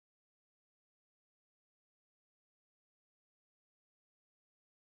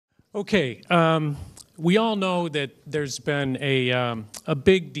Okay, we all know that there's been a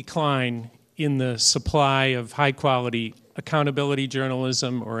big decline in the supply of high-quality accountability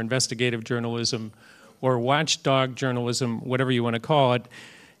journalism or investigative journalism or watchdog journalism, whatever you want to call it.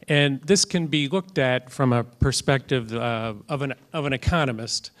 And this can be looked at from a perspective of an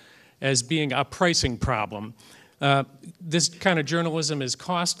economist as being a pricing problem. This kind of journalism is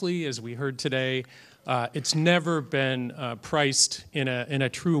costly, as we heard today. It's never been priced in a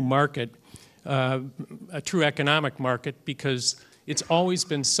true market, a true economic market, because it's always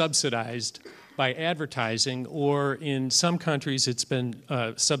been subsidized by advertising, or in some countries it's been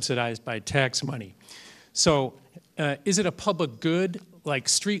subsidized by tax money. So is it a public good like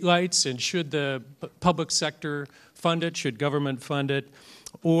streetlights, and should the public sector fund it, should government fund it,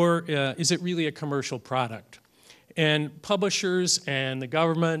 or is it really a commercial product? And publishers and the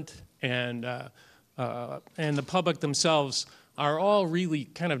government and the public themselves are all really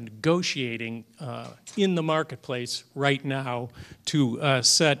kind of negotiating in the marketplace right now to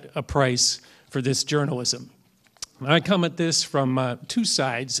set a price for this journalism. I come at this from two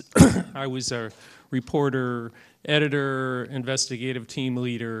sides. I was a reporter, editor, investigative team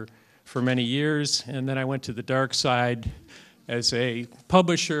leader for many years, and then I went to the dark side as a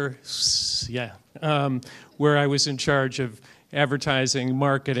publisher, where I was in charge of advertising,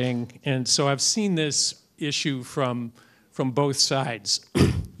 marketing, and so I've seen this issue from both sides.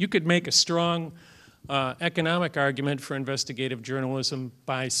 You could make a strong economic argument for investigative journalism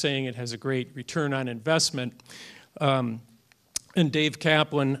by saying it has a great return on investment. And Dave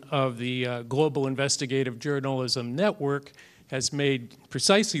Kaplan of the Global Investigative Journalism Network has made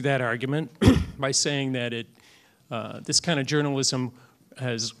precisely that argument by saying that this kind of journalism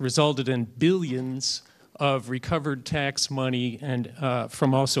has resulted in billions of recovered tax money and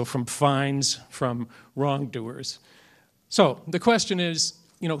also from fines from wrongdoers. So the question is,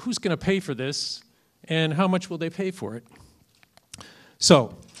 who's going to pay for this, and how much will they pay for it?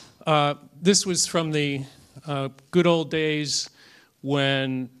 So this was from the good old days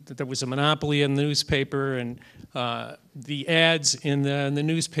when there was a monopoly in the newspaper, and the ads in the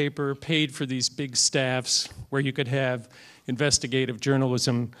newspaper paid for these big staffs where you could have investigative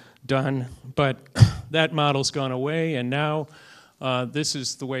journalism done. But that model's gone away, and now this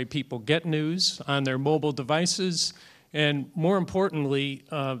is the way people get news on their mobile devices. And more importantly,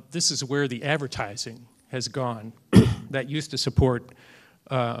 this is where the advertising has gone that used to support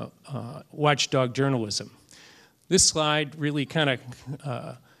watchdog journalism. This slide really kind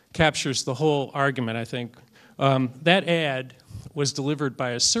of captures the whole argument, I think. That ad was delivered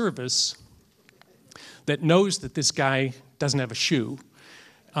by a service that knows that this guy doesn't have a shoe.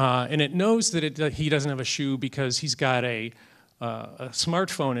 And it knows that he doesn't have a shoe because he's got a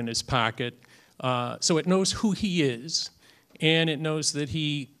smartphone in his pocket. So it knows who he is, and it knows that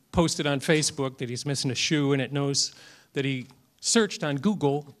he posted on Facebook that he's missing a shoe, and it knows that he searched on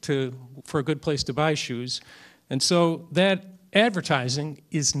Google for a good place to buy shoes. And so that advertising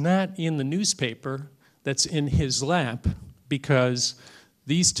is not in the newspaper that's in his lap, because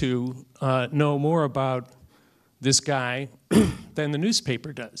these two know more about this guy than the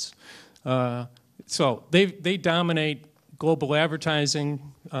newspaper does. So they dominate global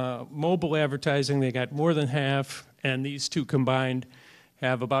advertising, mobile advertising. They got more than half, and these two combined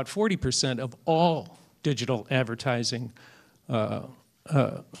have about 40% of all digital advertising globally.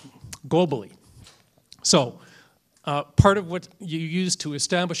 So part of what you use to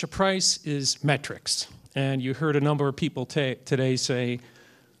establish a price is metrics. And you heard a number of people today say,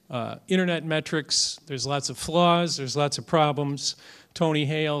 internet metrics, there's lots of flaws, there's lots of problems. Tony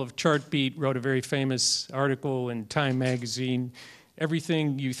Hale of Chartbeat wrote a very famous article in Time magazine.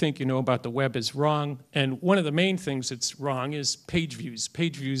 Everything you think you know about the web is wrong. And one of the main things that's wrong is page views.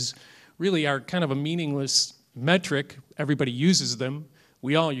 Page views really are kind of a meaningless metric. Everybody uses them.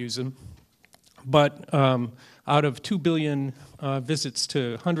 We all use them. But out of 2 billion visits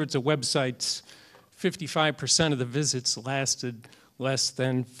to hundreds of websites, 55% of the visits lasted less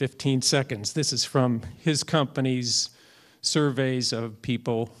than 15 seconds. This is from his company's surveys of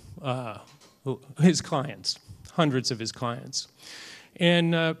people, his clients, hundreds of his clients.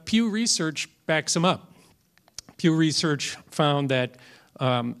 And Pew Research backs him up. Pew Research found that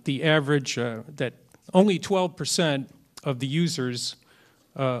the average, that only 12% of the users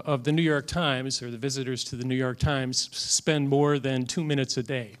of the New York Times, or the visitors to the New York Times, spend more than 2 minutes a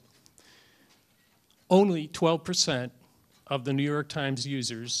day. Only 12% of the New York Times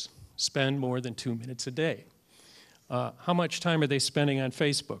users spend more than 2 minutes a day. How much time are they spending on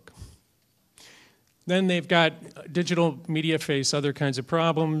Facebook? Then they've got digital media face other kinds of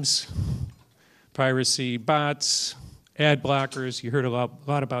problems: piracy, bots, ad blockers. You heard a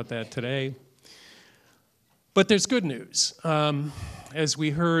lot about that today. But there's good news. As we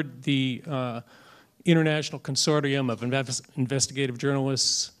heard, the International Consortium of Investigative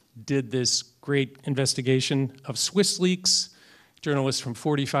Journalists did this great investigation of Swiss leaks, journalists from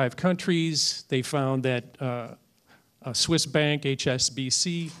 45 countries. They found that a Swiss bank,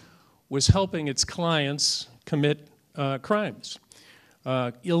 HSBC, was helping its clients commit crimes,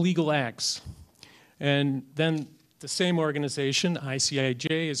 illegal acts. And then the same organization,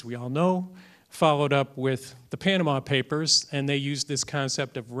 ISOJ, as we all know, followed up with the Panama Papers, and they used this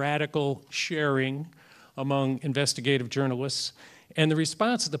concept of radical sharing among investigative journalists. And the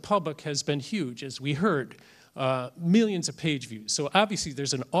response of the public has been huge, as we heard, millions of page views. So obviously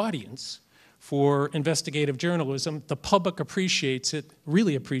there's an audience for investigative journalism. The public appreciates it,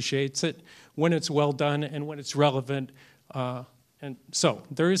 really appreciates it, when it's well done and when it's relevant. And so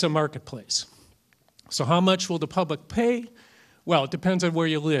there is a marketplace. So how much will the public pay? Well, it depends on where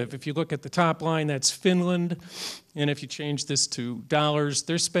you live. If you look at the top line, that's Finland. And if you change this to dollars,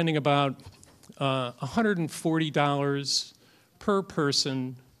 they're spending about $140 per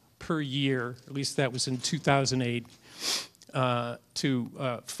person per year, at least that was in 2008,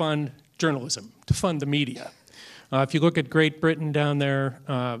 to fund journalism, to fund the media. If you look at Great Britain down there,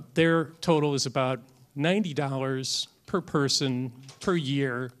 their total is about $90 per person per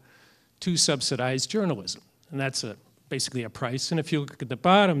year to subsidize journalism. And that's basically a price. And if you look at the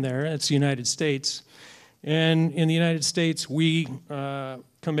bottom there, that's the United States. And in the United States, we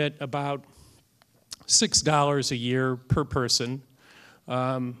commit about $6 a year per person,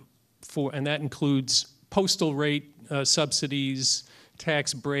 and that includes postal rate subsidies,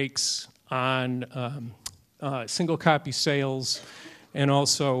 tax breaks on single copy sales, and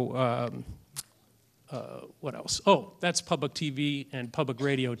also what else? Oh, that's public TV and public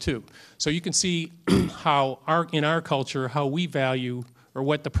radio too. So you can see how in our culture, how we value, or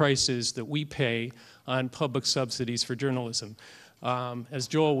what the price is that we pay on public subsidies for journalism. As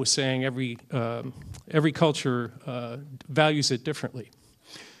Joel was saying, every culture values it differently.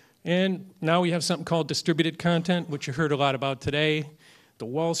 And now we have something called distributed content, which you heard a lot about today. The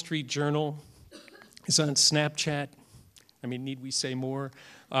Wall Street Journal is on Snapchat. I mean, need we say more?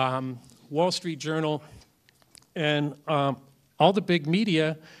 Wall Street Journal and all the big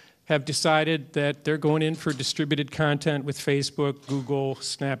media have decided that they're going in for distributed content with Facebook, Google,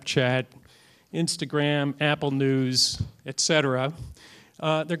 Snapchat, Instagram, Apple News, etc.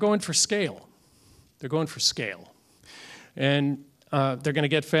 They're going for scale. They're going for scale. And they're going to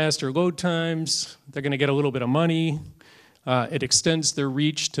get faster load times. They're going to get a little bit of money. It extends their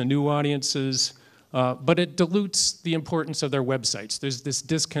reach to new audiences. But it dilutes the importance of their websites. There's this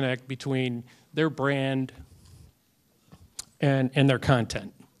disconnect between their brand and their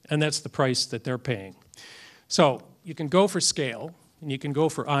content. And that's the price that they're paying. So you can go for scale, and you can go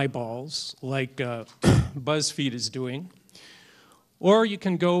for eyeballs, like BuzzFeed is doing. Or you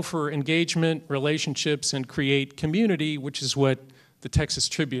can go for engagement, relationships, and create community, which is what the Texas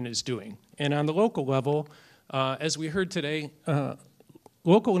Tribune is doing. And on the local level, as we heard today,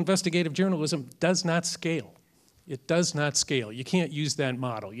 local investigative journalism does not scale. It does not scale. You can't use that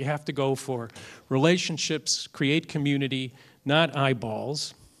model. You have to go for relationships, create community, not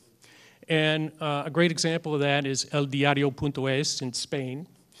eyeballs. And a great example of that is El Diario.es in Spain.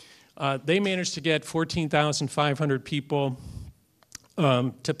 They managed to get 14,500 people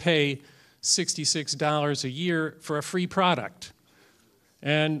to pay $66 a year for a free product.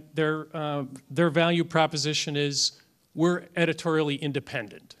 And their value proposition is, we're editorially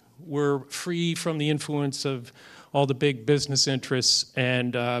independent. We're free from the influence of all the big business interests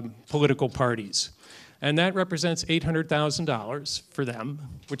and political parties. And that represents $800,000 for them,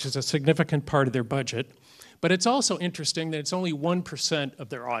 which is a significant part of their budget. But it's also interesting that it's only 1% of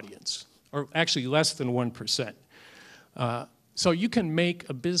their audience, or actually less than 1%. So you can make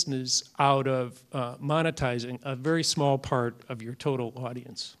a business out of monetizing a very small part of your total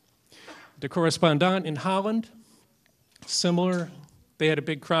audience. The Correspondent in Holland, similar. They had a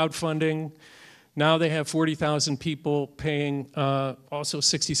big crowdfunding. Now they have 40,000 people paying also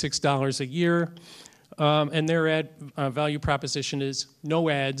 $66 a year. And their ad value proposition is no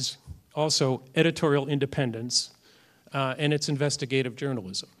ads, also editorial independence, and it's investigative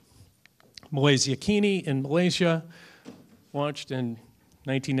journalism. Malaysia Kini in Malaysia, launched in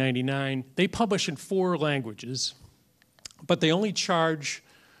 1999. They publish in 4 languages, but they only charge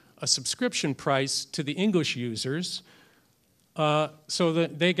a subscription price to the English users, so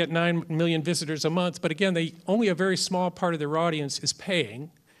that they get 9 million visitors a month. But again, only a very small part of their audience is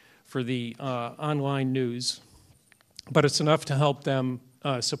paying for the online news, but it's enough to help them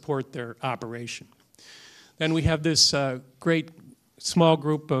support their operation. And we have this great small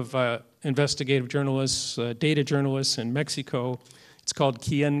group of investigative journalists, data journalists in Mexico. It's called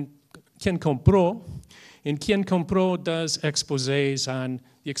Quien Compró. And Quien Compró does exposés on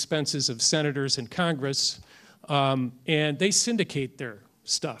the expenses of senators in Congress, and they syndicate their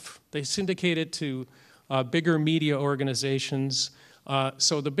stuff. They syndicate it to bigger media organizations.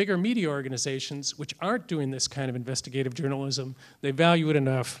 So the bigger media organizations, which aren't doing this kind of investigative journalism, they value it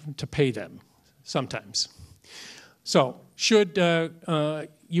enough to pay them sometimes. So should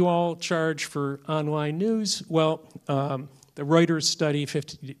you all charge for online news? Well, the Reuters study,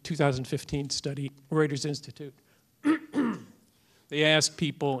 2015 study, Reuters Institute, they asked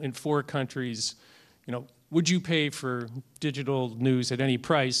people in 4 countries, you know, would you pay for digital news at any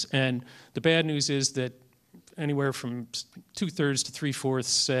price? And the bad news is that anywhere from 2/3 to 3/4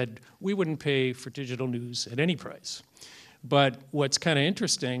 said we wouldn't pay for digital news at any price. But what's kind of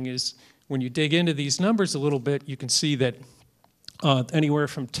interesting is when you dig into these numbers a little bit, you can see that anywhere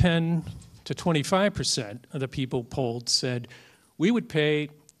from 10 to 25% of the people polled said we would pay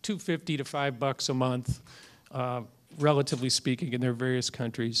 $2.50 to $5 a month, relatively speaking, in their various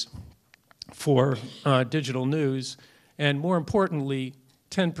countries for digital news. And more importantly,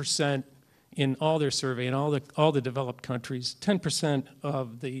 10% in all their survey, in all the developed countries, 10%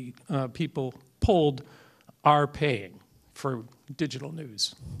 of the people polled are paying for digital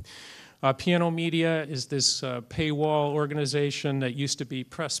news. Piano Media is this paywall organization that used to be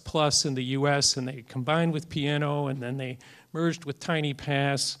Press Plus in the US, and they combined with Piano, and then they merged with Tiny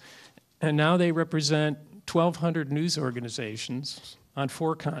Pass, and now they represent 1,200 news organizations on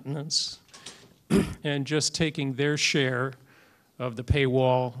 4 continents, and just taking their share of the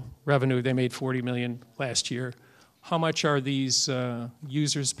paywall revenue, they made $40 million last year. How much are these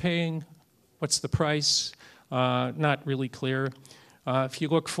users paying? What's the price? Not really clear. If you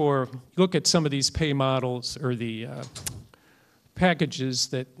look at some of these pay models or the packages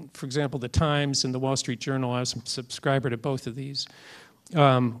that, for example, the Times and the Wall Street Journal, I was a subscriber to both of these,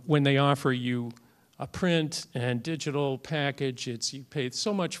 when they offer you a print and digital package, you pay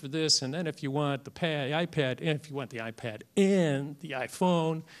so much for this, and then if you want the iPad, and if you want the iPad and the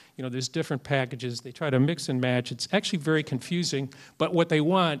iPhone, you know, there's different packages. They try to mix and match. It's actually very confusing, but what they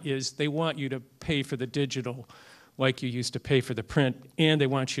want is they want you to pay for the digital like you used to pay for the print, and they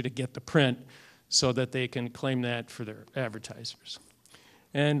want you to get the print so that they can claim that for their advertisers.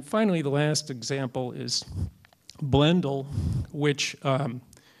 And finally, the last example is Blendle, which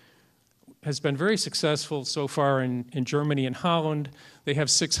has been very successful so far in Germany and Holland. They have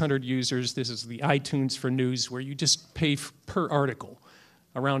 600 users. This is the iTunes for news, where you just pay per article,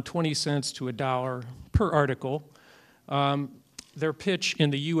 around 20 cents to $1 per article. Their pitch in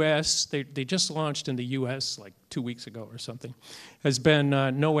the US, they just launched in the US like 2 weeks ago or something, has been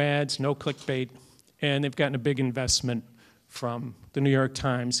no ads, no clickbait, and they've gotten a big investment from the New York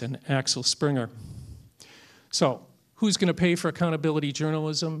Times and Axel Springer. So who's going to pay for accountability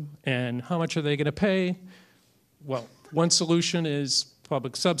journalism, and how much are they going to pay? Well, one solution is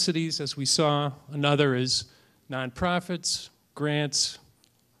public subsidies, as we saw. Another is nonprofits, grants,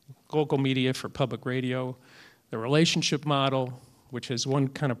 local media for public radio, the relationship model, which is one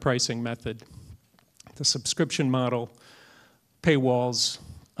kind of pricing method, the subscription model, paywalls,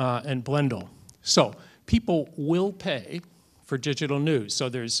 and Blendle. So people will pay for digital news. So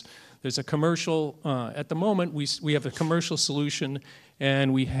there's a commercial, at the moment we have a commercial solution,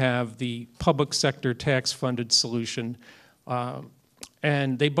 and we have the public sector tax-funded solution,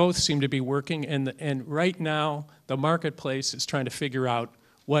 and they both seem to be working, and right now the marketplace is trying to figure out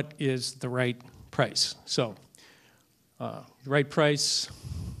what is the right price. So the right price,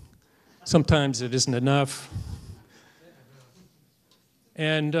 sometimes it isn't enough.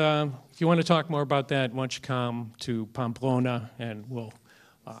 And if you want to talk more about that, why don't you come to Pamplona and we'll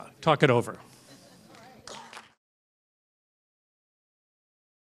talk it over.